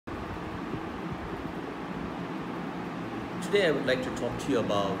Today I would like to talk to you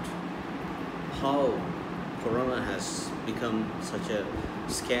about how Corona has become such a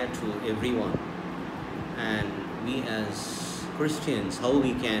scare to everyone, and we as Christians, how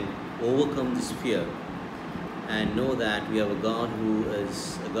we can overcome this fear and know that we have a God who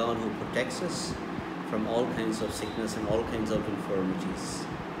is a God who protects us from all kinds of sickness and all kinds of infirmities.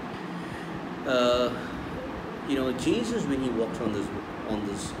 Uh, Jesus, when he walked on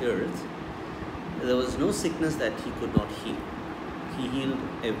this earth, there was no sickness that he could not heal. He healed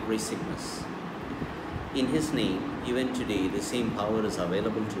every sickness. In his name, even today, the same power is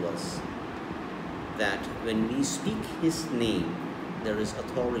available to us, that when we speak his name, there is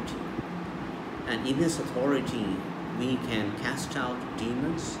authority. And in his authority, we can cast out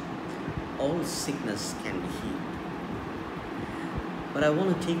demons. All sickness can be healed. But I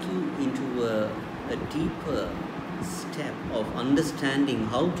want to take you into a deeper step of understanding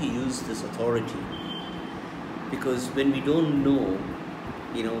how to use this authority. Because when we don't know,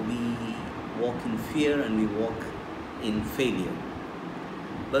 we walk in fear and we walk in failure.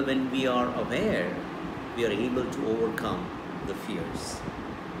 But when we are aware, we are able to overcome the fears.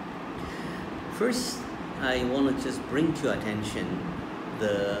 First, I want to just bring to your attention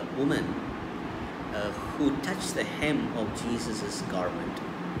the woman who touched the hem of Jesus' garment.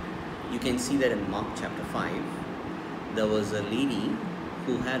 You can see that in Mark chapter 5. There was a lady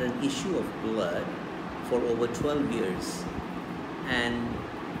who had an issue of blood for over 12 years. And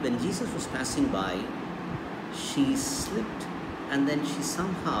when Jesus was passing by, she slipped and then she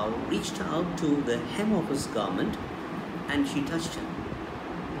somehow reached out to the hem of his garment and she touched him.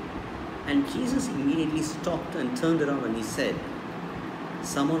 And Jesus immediately stopped and turned around and he said,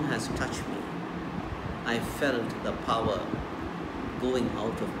 "Someone has touched me. I felt the power going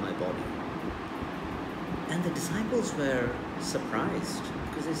out of my body." And the disciples were surprised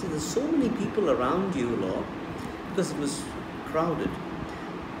because they said, "There's so many people around you, Lord," because it was crowded.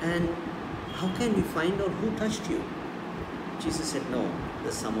 "And how can we find out who touched you?" Jesus said, "No,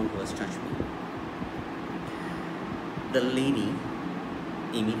 there's someone who has touched me." The lady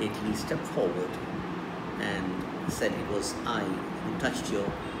immediately stepped forward and said, "It was I who touched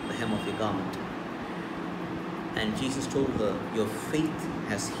the hem of your garment." And Jesus told her, "Your faith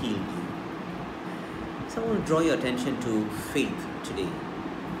has healed you." So I want to draw your attention to faith today.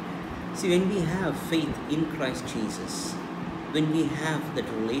 See, when we have faith in Christ Jesus, when we have that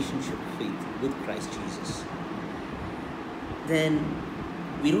relationship faith with Christ Jesus, then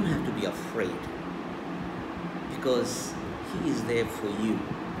we don't have to be afraid, because he is there for you.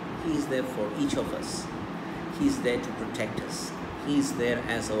 He is there for each of us. He is there to protect us. He is there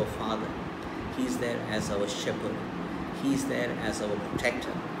as our Father. He is there as our shepherd. He is there as our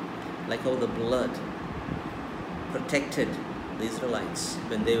protector. Like how the blood protected the Israelites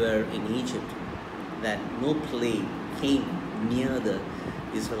when they were in Egypt, that no plague came near the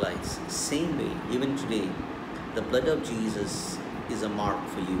Israelites. Same way, even today, the blood of Jesus is a mark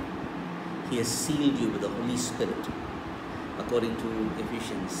for you. He has sealed you with the Holy Spirit. According to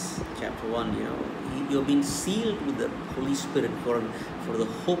Ephesians chapter 1, you've been sealed with the Holy Spirit for the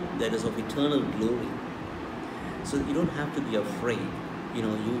hope that is of eternal glory. So you don't have to be afraid. You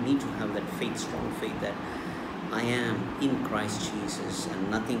need to have that faith, strong faith, that I am in Christ Jesus and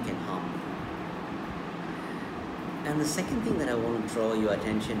nothing can harm me. And the second thing that I want to draw your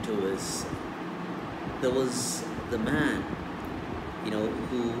attention to is, there was the man,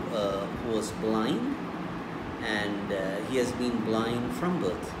 who was blind, and he has been blind from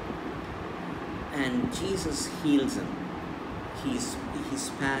birth. And Jesus heals him. He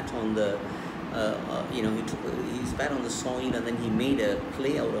spat on the he spat on the soil, and then he made a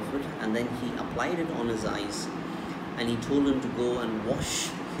clay out of it, and then he applied it on his eyes, and he told him to go and wash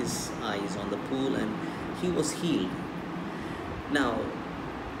his eyes on the pool, and he was healed. Now,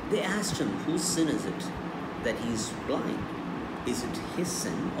 they asked him, whose sin is it that he is blind? Is it his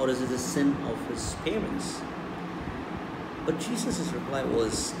sin, or is it the sin of his parents? But Jesus' reply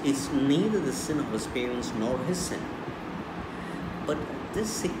was, it's neither the sin of his parents nor his sin. But this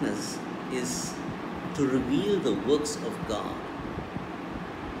sickness is to reveal the works of God.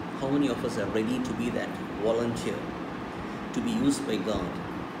 How many of us are ready to be that volunteer, to be used by God,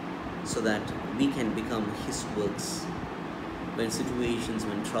 so that we can become his works? When situations,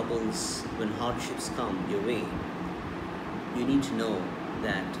 when troubles, when hardships come your way, you need to know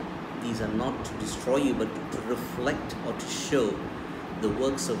that these are not to destroy you, but to reflect or to show the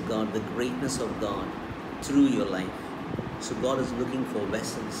works of God, the greatness of God through your life. So God is looking for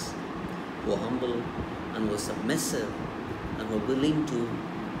vessels who are humble and who are submissive and who are willing to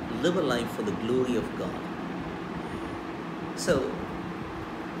live a life for the glory of God. So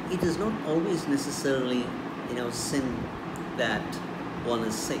it is not always necessarily, sin that one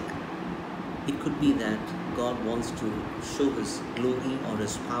is sick. It could be that God wants to show His glory or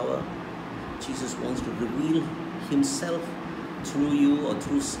His power. Jesus wants to reveal Himself through you or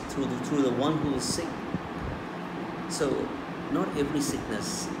through the one who is sick. So not every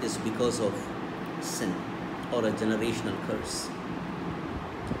sickness is because of sin or a generational curse.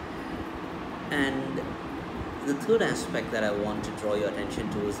 And the third aspect that I want to draw your attention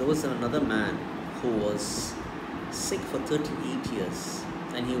to is there was another man who was sick for 38 years,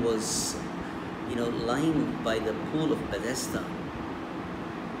 and he was lying by the pool of Bethesda,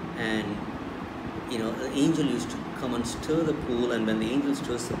 and the angel used to come and stir the pool, and when the angel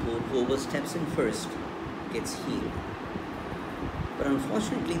stirs the pool, whoever steps in first gets healed. But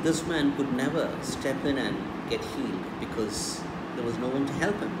unfortunately, this man could never step in and get healed because there was no one to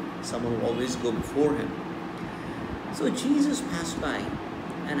help him. Someone would always go before him. So Jesus passed by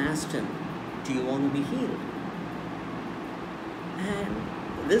and asked him, "Do you want to be healed?"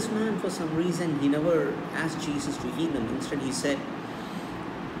 And this man, for some reason, he never asked Jesus to heal him. Instead, he said,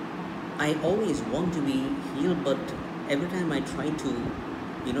 "I always want to be healed, but every time I try to,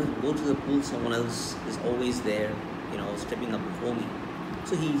 go to the pool, someone else is always there, stepping up before me."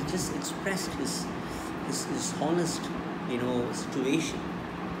 So he just expressed his honest, situation,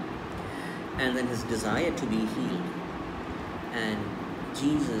 and then his desire to be healed. And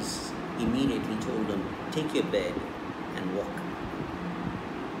Jesus immediately told him, "Take your bed and walk."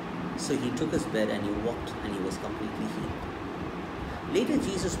 So he took his bed and he walked, and he was completely healed. Later,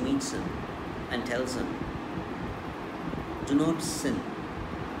 Jesus meets him and tells him, "Do not sin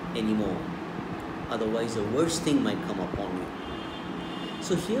anymore, otherwise the worst thing might come upon you."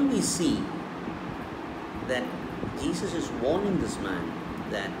 So here we see that Jesus is warning this man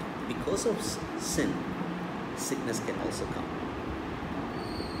that because of sin, sickness can also come.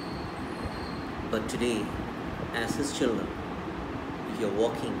 But today, as His children, if you're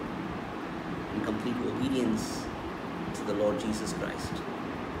walking in complete obedience to the Lord Jesus Christ,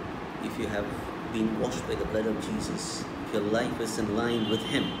 if you have been washed by the blood of Jesus, if your life is in line with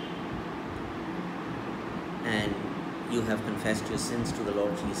Him, and you have confessed your sins to the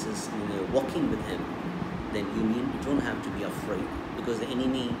Lord Jesus, and you're walking with Him, then you don't have to be afraid, because the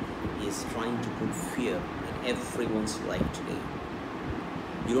enemy is trying to put fear in everyone's life today.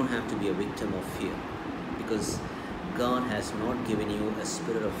 You don't have to be a victim of fear, because God has not given you a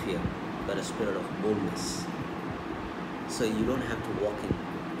spirit of fear, but a spirit of boldness. So you don't have to walk in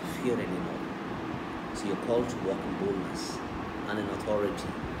fear anymore. So you're called to walk in boldness and in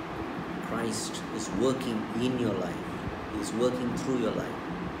authority. Christ is working in your life. He's working through your life.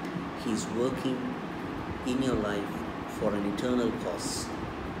 He's working in your life for an eternal cause.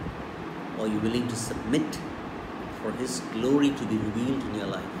 Are you willing to submit for His glory to be revealed in your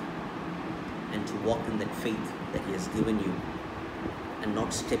life, and to walk in that faith that He has given you, and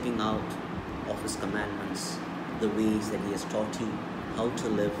not stepping out of His commandments, the ways that He has taught you how to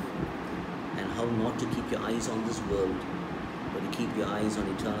live, and how not to keep your eyes on this world, but to keep your eyes on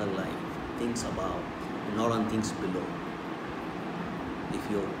eternal life, things above, and not on things below. If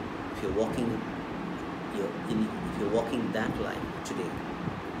you're walking that life today,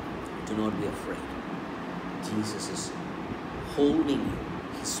 do not be afraid. Jesus is holding you.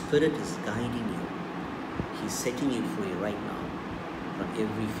 His Spirit is guiding you. He's setting you free right now from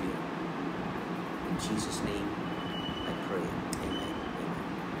every fear. In Jesus' name.